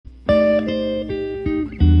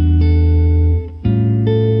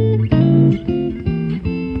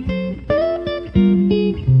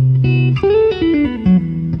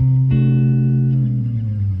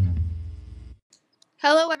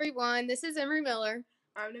Timeline. This is Emery Miller.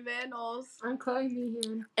 I'm Nevaeh Knowles. I'm Chloe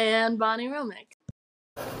Meehan. And Bonnie Romick.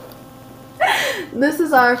 This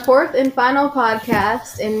is our fourth and final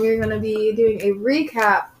podcast, and we're going to be doing a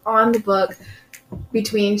recap on the book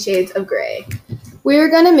Between Shades of Grey. We're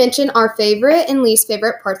going to mention our favorite and least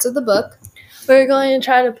favorite parts of the book. We're going to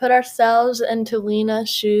try to put ourselves into Lena's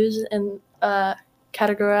shoes and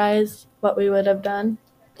categorize what we would have done.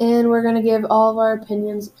 And we're going to give all of our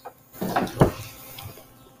opinions.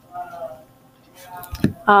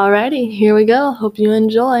 Alrighty, here we go. Hope you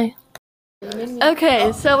enjoy.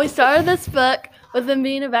 Okay, so we started this book with them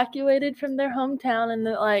being evacuated from their hometown in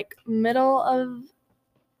the middle of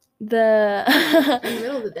the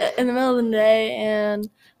in the middle of the day, and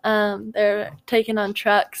they're taken on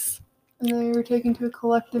trucks. And they were taken to a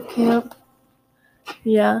collective camp.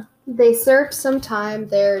 Yeah. They served some time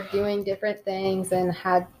there doing different things and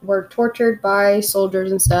were tortured by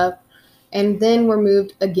soldiers and stuff, and then were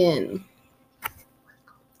moved again.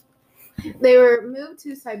 They were moved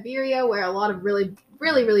to Siberia, where a lot of really,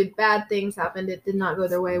 really, really bad things happened. It did not go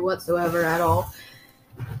their way whatsoever at all.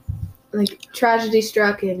 Tragedy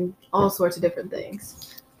struck and all sorts of different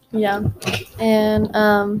things. Yeah. And,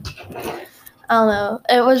 I don't know.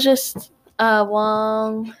 It was just a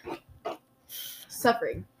long...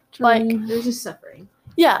 Suffering. It was just suffering.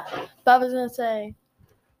 Yeah. But I was going to say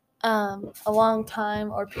a long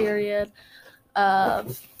time or period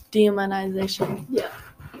of dehumanization. Yeah.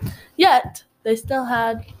 Yet, they still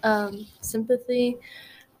had sympathy,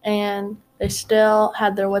 and they still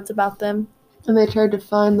had their wits about them. And they tried to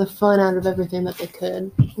find the fun out of everything that they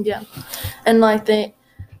could. Yeah. And, the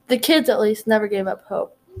kids, at least, never gave up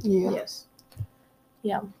hope. Yeah. Yes.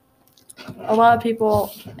 Yeah. A lot of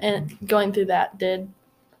people going through that did,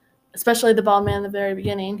 especially the bald man in the very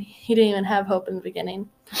beginning. He didn't even have hope in the beginning.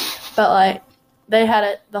 But, they had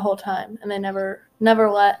it the whole time, and they never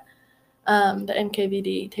let the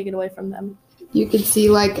NKVD take it away from them. You could see,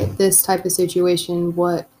 this type of situation,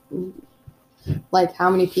 how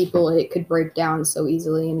many people it could break down so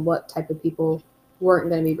easily and what type of people weren't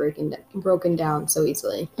going to be broken down so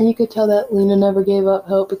easily. And you could tell that Lena never gave up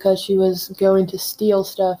hope because she was going to steal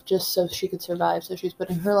stuff just so she could survive. So she's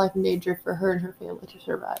putting her life in danger for her and her family to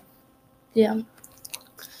survive. Yeah.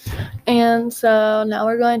 And so now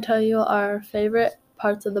we're going to tell you our favorite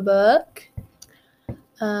parts of the book.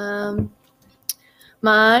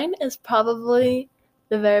 Mine is probably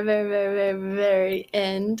the very, very, very, very, very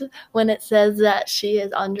end when it says that she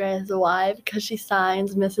is Andrea's wife because she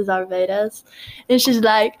signs Mrs. Arvidas. And she's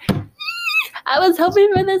like, I was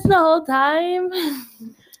hoping for this the whole time.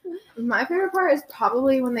 My favorite part is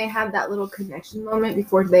probably when they had that little connection moment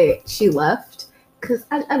before she left. Because,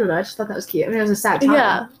 I don't know, I just thought that was cute. I mean, it was a sad time.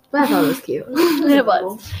 Yeah. But I thought it was cute. It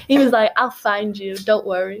was. He was like, I'll find you. Don't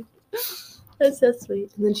worry. That's so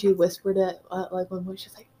sweet. And then she whispered it one point.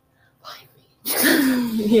 She's like, find me.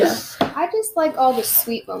 Yeah. I just like all the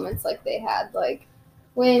sweet moments they had.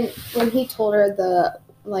 When he told her to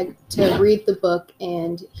read the book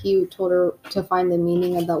and he told her to find the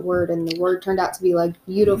meaning of that word, and the word turned out to be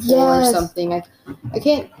beautiful or something. I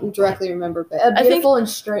can't directly remember, but beautiful and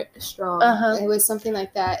strong. Uh-huh. It was something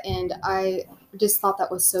like that, and I just thought that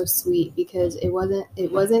was so sweet because it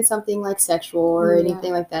wasn't something sexual or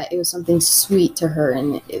anything like that. It was something sweet to her,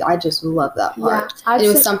 and I just loved that part. Yeah, it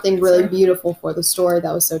was something really beautiful for the story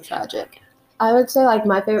that was so tragic. I would say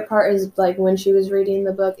my favorite part is when she was reading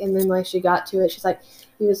the book and then she got to it. She's like,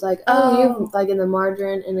 he was like, oh, you've in the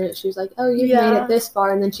margin, and then she was like, oh, you've made it this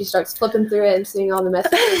far, and then she starts flipping through it and seeing all the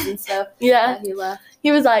messages and stuff. Yeah. That he left.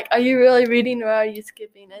 He was like, are you really reading or are you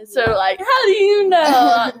skipping it? So how do you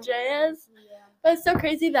know, Andreas? But it's so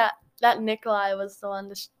crazy that Nikolai was the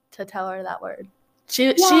one to tell her that word. She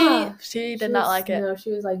did not like it. No, she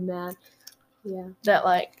was mad. Yeah. That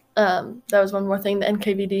that was one more thing the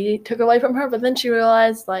NKVD took away from her, but then she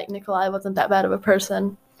realized Nikolai wasn't that bad of a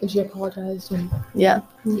person. And she apologized. Yeah.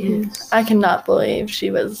 Yes. I cannot believe she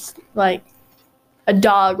was a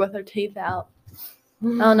dog with her teeth out. I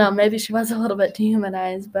don't know, maybe she was a little bit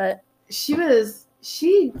dehumanized, but she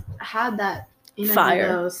had that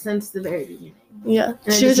fire since the very beginning. Yeah.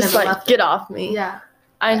 And she was just get off me. Yeah.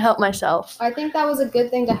 I can help myself. I think that was a good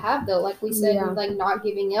thing to have, though. Like we said, not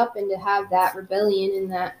giving up and to have that rebellion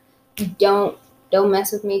and that don't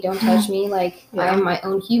mess with me, don't touch me. I am my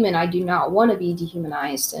own human. I do not want to be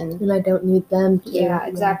dehumanized. And I don't need them to. Yeah,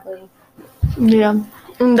 exactly. Yeah.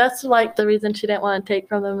 And that's the reason she didn't want to take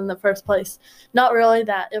from them in the first place. Not really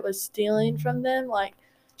that it was stealing from them.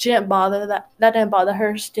 She didn't bother that didn't bother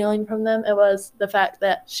her stealing from them. It was the fact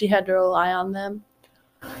that she had to rely on them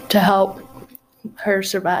to help her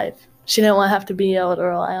survive. She didn't want to have to be able to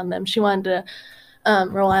rely on them. She wanted to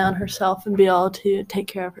rely on herself and be able to take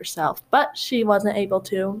care of herself. But she wasn't able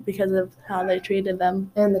to because of how they treated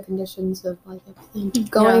them. And the conditions of like everything.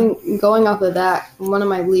 Going off of that, one of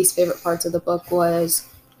my least favorite parts of the book was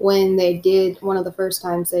when they did one of the first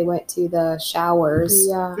times they went to the showers.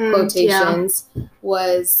 Yeah. Quotations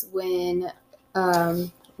was when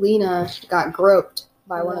Lena got groped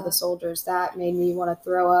by one of the soldiers. That made me want to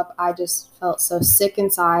throw up. I just felt so sick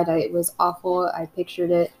inside. It was awful. I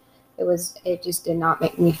pictured it. It just did not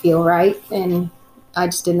make me feel right, and I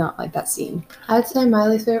just did not like that scene. I'd say my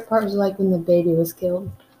least favorite part was like when the baby was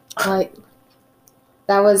killed. Like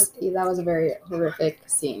that was a very horrific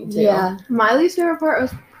scene too. yeah. My least favorite part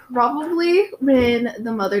was probably when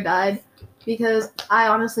the mother died, because I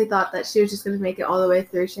honestly thought that she was just going to make it all the way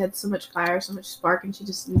through. She had so much fire, so much spark, and she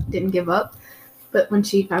just didn't give up. But when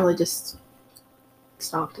she finally just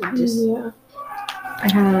stopped and just,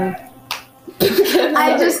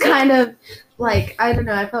 I just kind of, like, I don't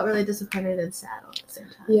know, I felt really disappointed and sad all at the same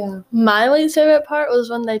time. Yeah. My least favorite part was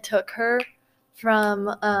when they took her from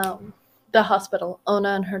the hospital, Ona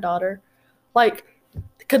and her daughter. Like,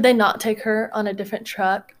 could they not take her on a different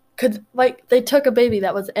truck? They took a baby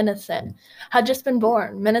that was innocent, had just been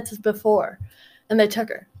born minutes before, and they took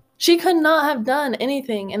her. She could not have done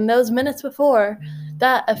anything in those minutes before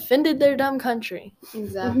that offended their dumb country.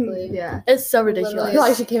 Exactly. Yeah. It's so I ridiculous. feel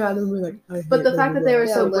like she came out of the movie like, But the fact that they were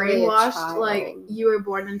Yeah, so literally a brainwashed, child. like, you were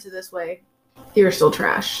born into this way, you're still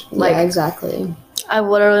trash. Like Like, exactly. I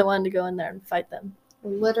literally wanted to go in there and fight them.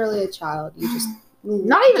 Literally a child. You just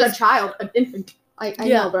not even a child, an infant. I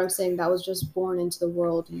Yeah. know, but I'm saying that was just born into the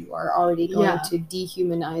world. You are already going Yeah. to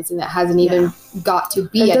dehumanize, and it hasn't even got to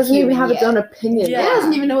be. It a doesn't even human have its yet. own opinion. Yeah. It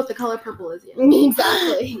doesn't even know what the color purple is yet.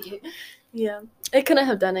 Exactly. Yeah. It couldn't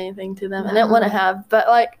have done anything to them, and No. it wouldn't have. But,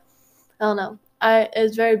 like, I don't know. It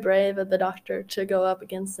was very brave of the doctor to go up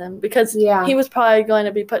against them because Yeah. he was probably going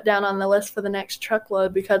to be put down on the list for the next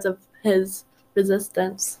truckload because of his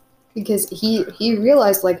resistance. Because he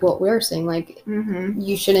realized, like what we're saying, like Mm-hmm.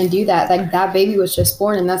 you shouldn't do that. Like that baby was just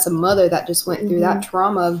born, and that's a mother that just went through that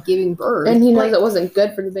trauma of giving birth. And he knows Like- it wasn't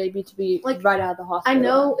good for the baby to be Like, right out of the hospital. I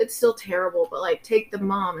know it's still terrible, but, like, take the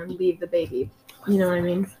mom and leave the baby. You know what I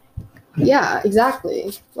mean? Yeah,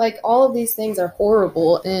 exactly. Like all of these things are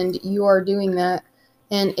horrible, and you are doing that,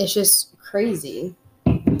 and it's just crazy.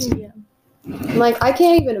 Yeah. Like I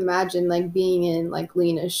can't even imagine like being in like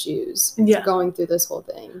Lena's shoes, Yeah. going through this whole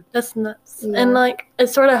thing. That's nuts. Yeah. And, like, it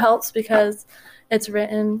sort of helps because it's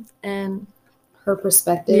written and, Her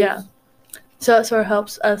perspective. yeah. So it sort of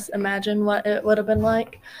helps us imagine what it would have been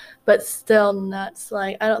like, but still nuts.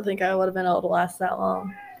 Like, I don't think I would have been able to last that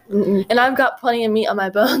long. Mm-mm. And I've got plenty of meat on my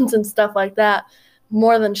bones and stuff like that,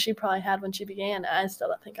 more than she probably had when she began. I still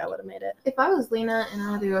don't think I would have made it. If I was Lena and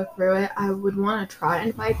I had to go through it, I would want to try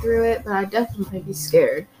and fight through it, but I'd definitely be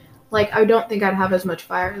scared. Like, I don't think I'd have as much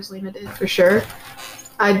fire as Lena did, for sure.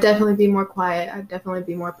 I'd definitely be more quiet. I'd definitely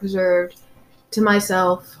be more preserved to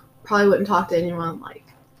myself. Probably wouldn't talk to anyone, like,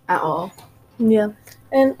 at all. Yeah.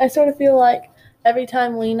 And I sort of feel like every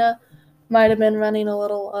time Lena might have been running a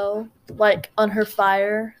little low, like on her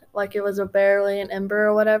fire, like it was barely an ember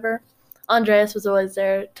or whatever, Andreas was always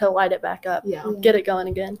there to light it back up, Yeah. get it going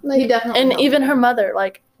again. He definitely And helped even me. her mother,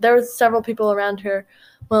 like, there was several people around her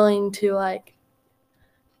willing to, like,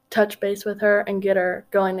 touch base with her and get her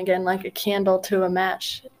going again, like a candle to a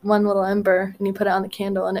match. One little ember, and you put it on the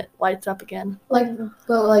candle, and it lights up again. Like,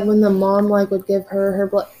 but like when the mom like would give her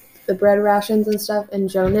the bread rations and stuff, and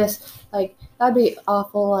Jonas, like that'd be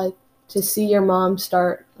awful. Like to see your mom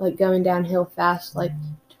start like going downhill fast, like,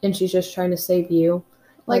 and she's just trying to save you.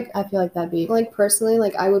 Like I feel like that'd be Like personally,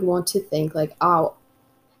 like I would want to think like, oh,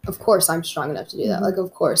 of course I'm strong enough to do that. Mhm. Like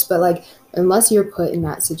of course, but like unless you're put in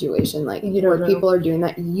that situation, like You don't where know. people are doing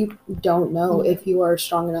that, you don't know Mhm. if you are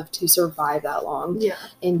strong enough to survive that long Yeah.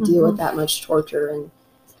 and deal with that much torture and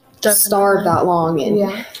Definitely. starve that long. And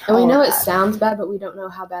yeah. And we all know of it that. sounds bad, but we don't know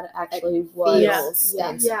how bad it actually was. feels.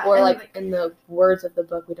 Yeah. Yeah, Or and, like like- in the words of the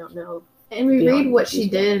book, we don't know. And we Beyond read what she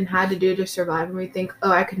these did and had to do to survive, and we think,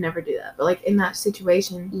 oh, I could never do that. But, like, in that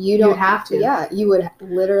situation, You don't you'd have to. Yeah, you would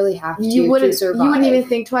literally have to You wouldn't. survive. You wouldn't even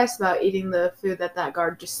think twice about eating the food that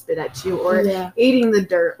guard just spit at you, or Yeah. eating the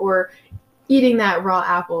dirt, or eating that raw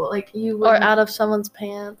apple. Like, you Or wouldn't. out of someone's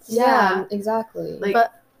pants. Yeah, exactly. Like,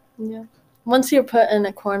 But, yeah. Once you're put in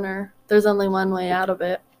a corner, there's only one way out of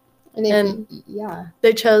it. and, if and- yeah,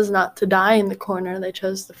 They chose not to die in the corner. They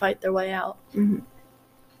chose to fight their way out.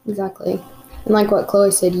 exactly. And like what Chloe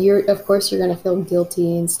said, of course you're gonna feel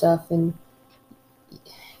guilty and stuff, and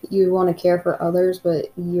you want to care for others, but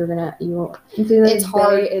you won't. It's It's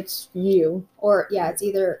hard. It's you. Or yeah, it's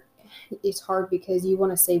either it's hard because you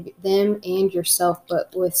want to save them and yourself,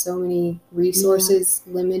 but with so many resources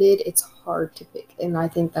limited, it's hard to pick. And I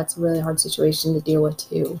think that's a really hard situation to deal with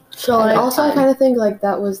too. So And like, also, I kind of think like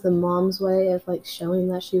that was the mom's way of like showing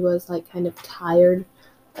that she was like kind of tired.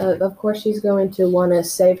 Of course, she's going to want to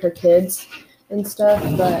save her kids and stuff,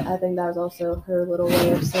 but I think that was also her little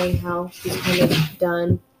way of saying how she's kind of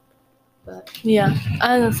done. But yeah,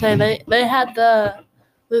 I was gonna say they had the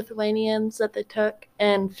Lithuanians that they took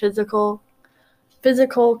in physical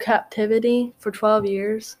captivity for 12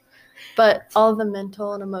 years, but all the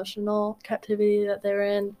mental and emotional captivity that they were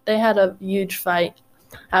in, they had a huge fight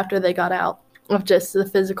after they got out of just the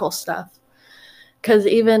physical stuff. Because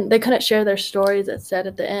even they couldn't share their stories, it said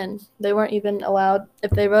at the end. They weren't even allowed,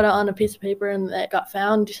 if they wrote it on a piece of paper and it got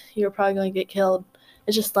found, you were probably going to get killed.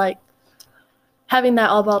 It's just like having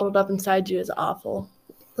that all bottled up inside you is awful.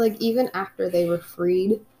 Like even after they were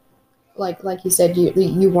freed, like you said,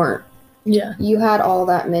 you weren't. Yeah. You had all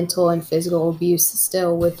that mental and physical abuse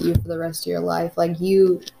still with you for the rest of your life. Like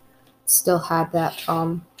you still had that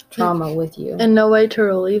trauma with you. And no way to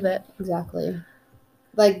relieve it. Exactly.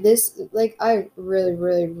 Like this, like I really,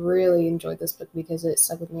 really, really enjoyed this book because it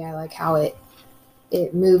stuck with me. I like how it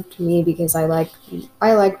moved me because I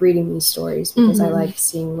like reading these stories because I like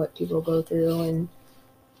seeing what people go through, and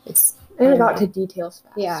it got to details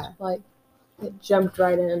fast. Yeah. Like it jumped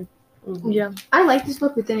right in. Mm-hmm. Yeah. I liked this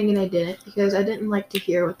book, but then again, I didn't because I didn't like to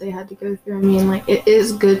hear what they had to go through. I mean, like, it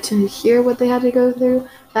is good to hear what they had to go through,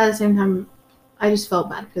 but at the same time, I just felt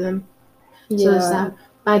bad for them. So it's sad.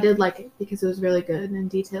 But I did like it because it was really good and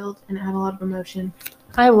detailed, and it had a lot of emotion.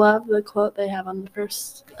 I love the quote they have on the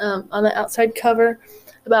first, on the outside cover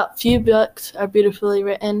about few books are beautifully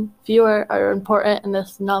written, few are important, and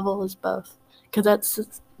this novel is both. Because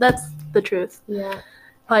that's the truth. Yeah.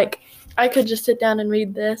 Like, I could just sit down and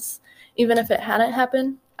read this, even if it hadn't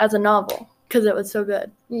happened, as a novel, because it was so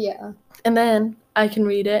good. Yeah. And then I can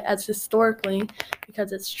read it as historically,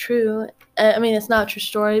 because it's true. I mean, it's not a true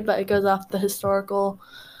story, but it goes off the historical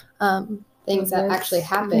things that actually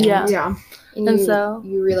happened. Yeah. Yeah. And so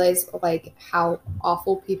you realize like how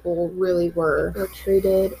awful people really were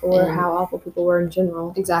treated, or And- how awful people were in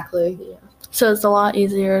general. Exactly. Yeah. So it's a lot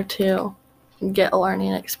easier to get a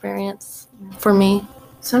learning experience for me.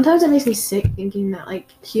 Sometimes it makes me sick thinking that like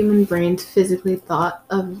human brains physically thought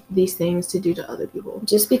of these things to do to other people.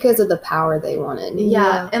 Just because of the power they wanted.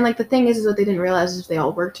 Yeah, and like the thing is what they didn't realize is if they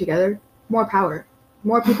all work together, more power,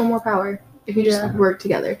 more people, more power. If you just work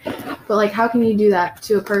together, but like, how can you do that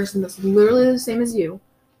to a person that's literally the same as you,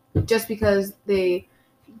 just because they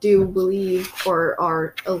do believe or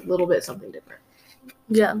are a little bit something different?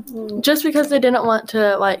 Yeah. Just because they didn't want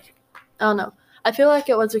to, like, I don't know. I feel like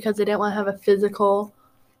it was because they didn't want to have a physical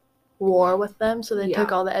war with them, so they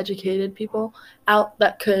took all the educated people out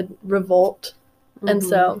that could revolt. And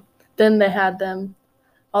so then they had them,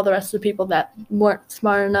 all the rest of the people that weren't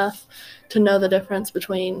smart enough to know the difference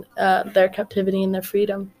between their captivity and their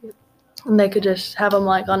freedom. And they could just have them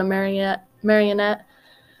like on a marionette,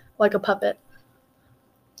 like a puppet.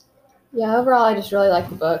 Yeah, overall, I just really liked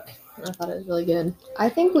the book. I thought it was really good. I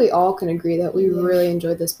think we all can agree that we really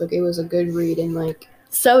enjoyed this book. It was a good read and like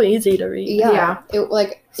So easy to read. Yeah. It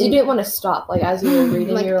like So you didn't want to stop, like, as you were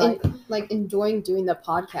reading. like You were like, enjoying doing the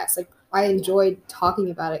podcast. Like I enjoyed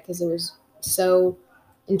talking about it because it was so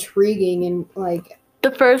intriguing and like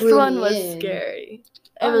The first really one was in. scary.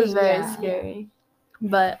 It Oh, was very yeah. scary.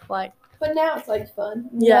 But like, but now it's like fun.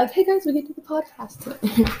 Yeah. You're like, hey guys, we get to the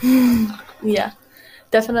podcast. yeah,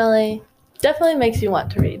 definitely makes you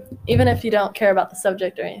want to read, even if you don't care about the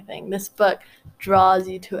subject or anything. This book draws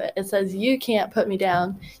you to it. It says you can't put me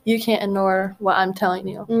down. You can't ignore what I'm telling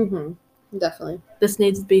you. Mm-hmm. Definitely. This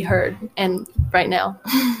needs to be heard, and right now.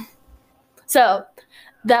 So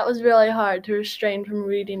that was really hard to restrain from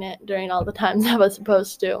reading it during all the times I was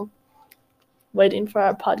supposed to, waiting for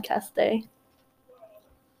our podcast day.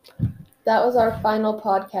 That was our final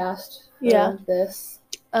podcast for this.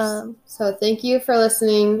 So thank you for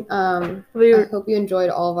listening. I hope you enjoyed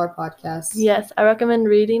all of our podcasts. Yes, I recommend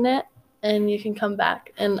reading it, and you can come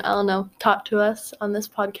back and, I don't know, talk to us on this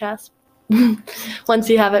podcast. Once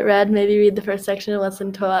you have it read, maybe read the first section and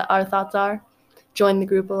listen to what our thoughts are. Join the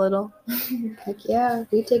group a little. Heck yeah,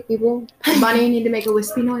 we take people. Bonnie, you need to make a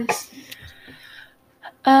wispy noise.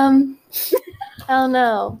 I don't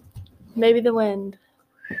know. Maybe the wind.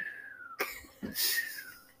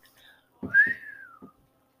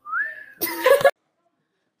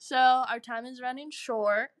 So our time is running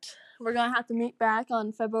short. We're going to have to meet back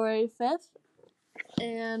on February 5th.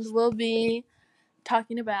 And we'll be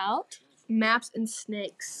talking about Maps and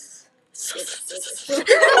snakes.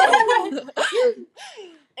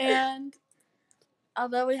 And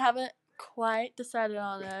although we haven't quite decided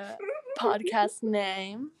on a podcast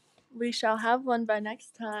name, we shall have one by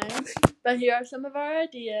next time. But here are some of our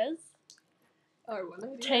ideas. Or one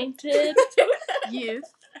idea. Tainted Youth.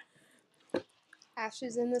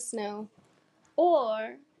 Ashes in the Snow.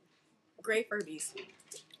 Or, Gray Furbies.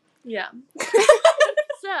 yeah.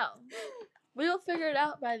 So, we will figure it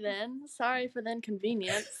out by then. Sorry for the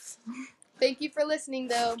inconvenience. Thank you for listening,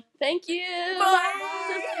 though. Thank you.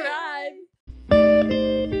 Bye. Subscribe.